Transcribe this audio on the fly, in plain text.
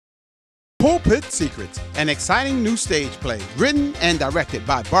Pulpit Secrets, an exciting new stage play written and directed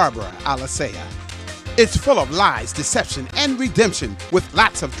by Barbara Alicea. It's full of lies, deception, and redemption with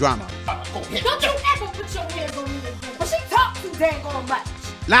lots of drama. Don't you ever put your hands on me again. But she talks too dang on much.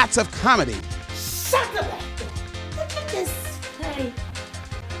 Lots of comedy. Shut the back door. Look at this play.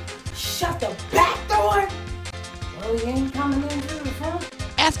 Shut the back door? Well, he ain't coming in through the front.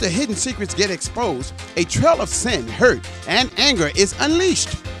 After hidden secrets get exposed, a trail of sin, hurt, and anger is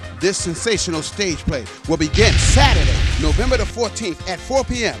unleashed. This sensational stage play will begin Saturday, November the 14th at 4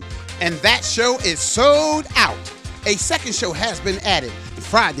 p.m. And that show is sold out. A second show has been added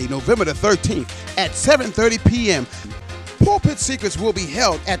Friday, November the 13th at 7:30 p.m. Pulpit Secrets will be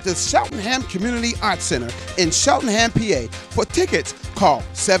held at the Cheltenham Community Arts Center in Cheltenham, PA. For tickets, call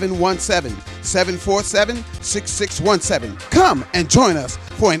 717-747-6617. Come and join us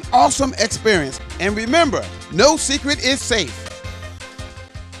for an awesome experience. And remember, no secret is safe.